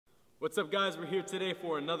What's up guys, we're here today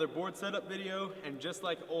for another board setup video, and just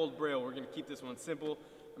like old Braille, we're gonna keep this one simple.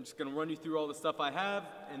 I'm just gonna run you through all the stuff I have,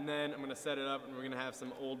 and then I'm gonna set it up and we're gonna have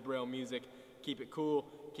some old Braille music. Keep it cool,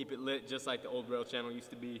 keep it lit, just like the old Braille channel used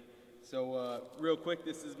to be. So real quick,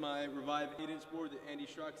 this is my Revive 8-inch board that Andy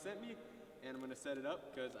Schrock sent me, and I'm gonna set it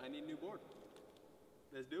up because I need a new board.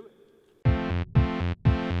 Let's do it.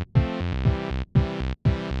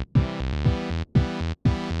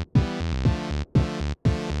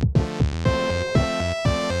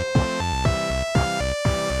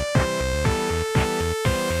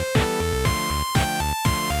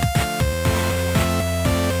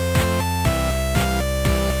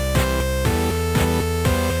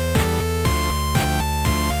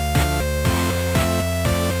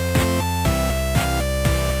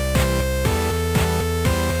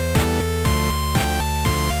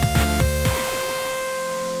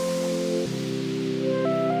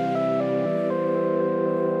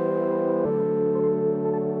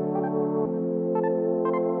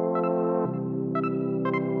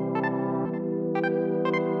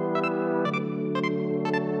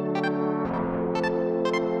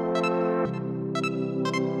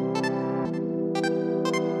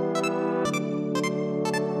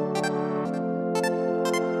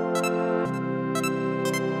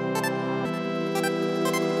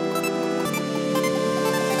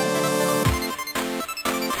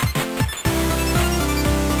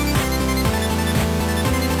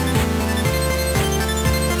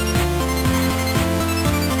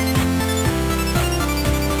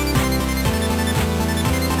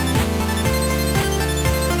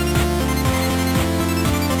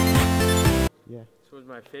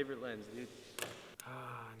 My favorite lens, dude.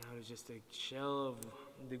 Now it's just a shell of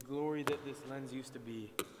the glory that this lens used to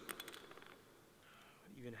be. What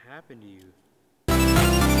even happened to you?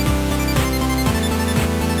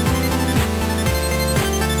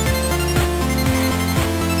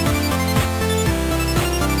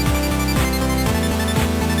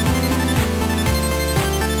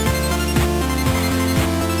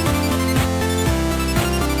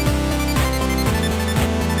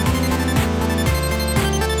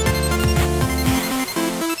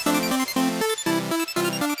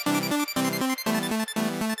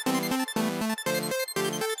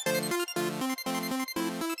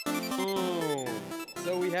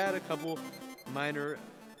 So we had a couple minor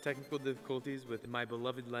technical difficulties with my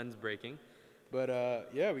beloved lens breaking, but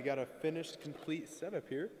yeah, we got a finished, complete setup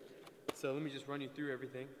here. So let me just run you through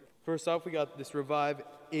everything. First off, we got this Revive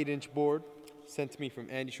 8-inch board sent to me from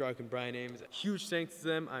Andy Schrock and Brian Ames. Huge thanks to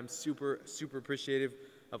them. I'm super appreciative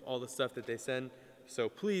of all the stuff that they send. So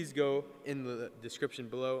please go in the description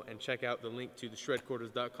below and check out the link to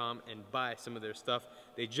theshredquarters.com and buy some of their stuff.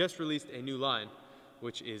 They just released a new line,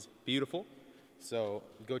 which is beautiful. So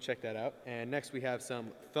go check that out. And next we have some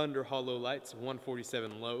Thunder Hollow Lights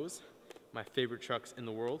 147 lows, my favorite trucks in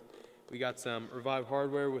the world. We got some Revive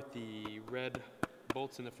hardware with the red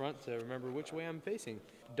bolts in the front to remember which way I'm facing.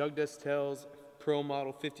 Doug Destel's Pro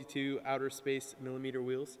Model 52 outer space millimeter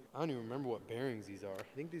wheels. I don't even remember what bearings these are.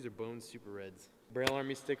 I think these are Bone Super Reds. Braille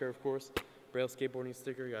Army sticker, of course. Braille skateboarding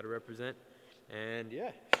sticker, gotta represent. And yeah,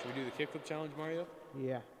 should we do the kickflip challenge, Mario?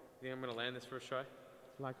 Yeah. Think I'm gonna land this first try?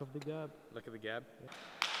 Luck of the gab. Luck of the gab? Yeah.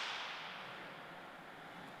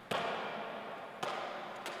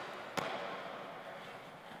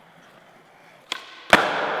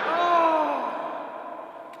 Oh!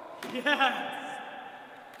 Yes!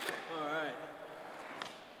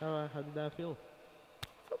 Alright. How did that feel?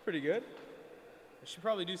 Felt pretty good. I should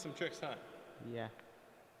probably do some tricks, huh? Yeah.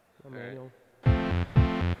 Manual.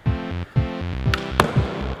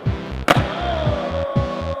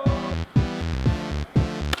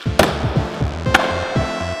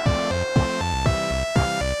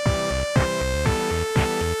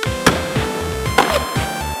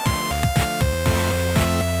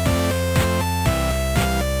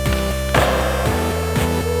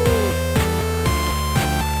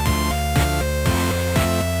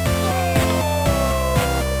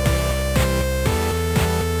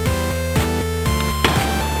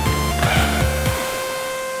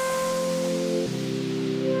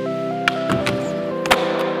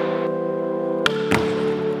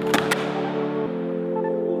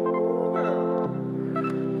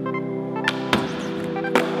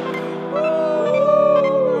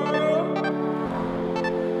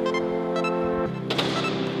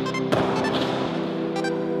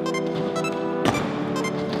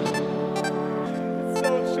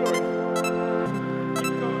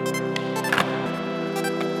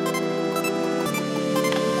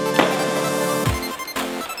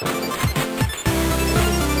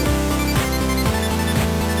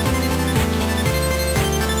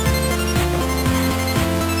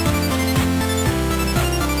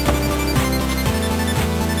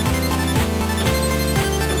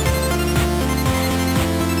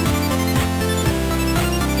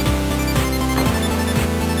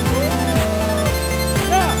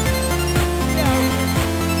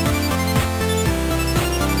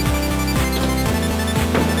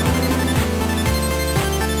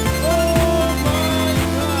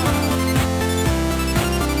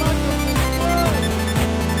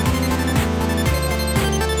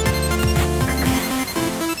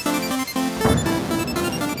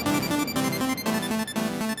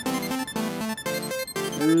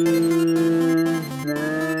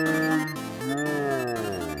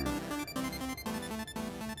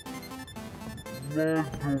 I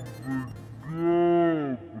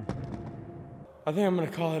think I'm gonna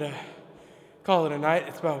call it a night.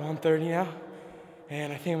 It's about 1:30 now,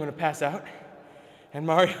 and I think I'm gonna pass out. And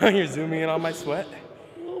Mario, you're zooming in on my sweat.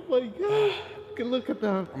 Oh my god. Look at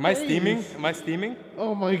that. Am I steaming? Am I steaming?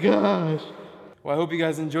 Oh my gosh. Well, I hope you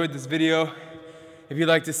guys enjoyed this video. If you'd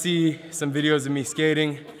like to see some videos of me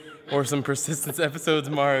skating or some persistence episodes,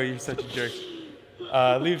 Mario, you're such a jerk.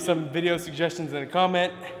 Leave some video suggestions in a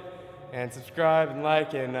comment, and subscribe and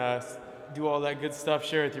like and do all that good stuff.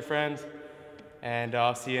 Share with your friends, and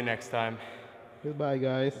I'll see you next time. Goodbye,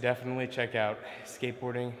 guys. Definitely check out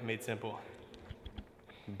Skateboarding Made Simple.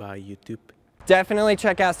 Bye, YouTube. Definitely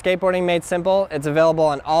check out Skateboarding Made Simple. It's available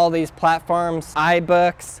on all these platforms,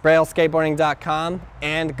 iBooks, BrailleSkateboarding.com,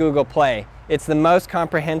 and Google Play. It's the most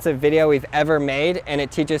comprehensive video we've ever made, and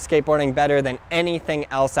it teaches skateboarding better than anything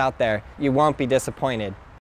else out there. You won't be disappointed.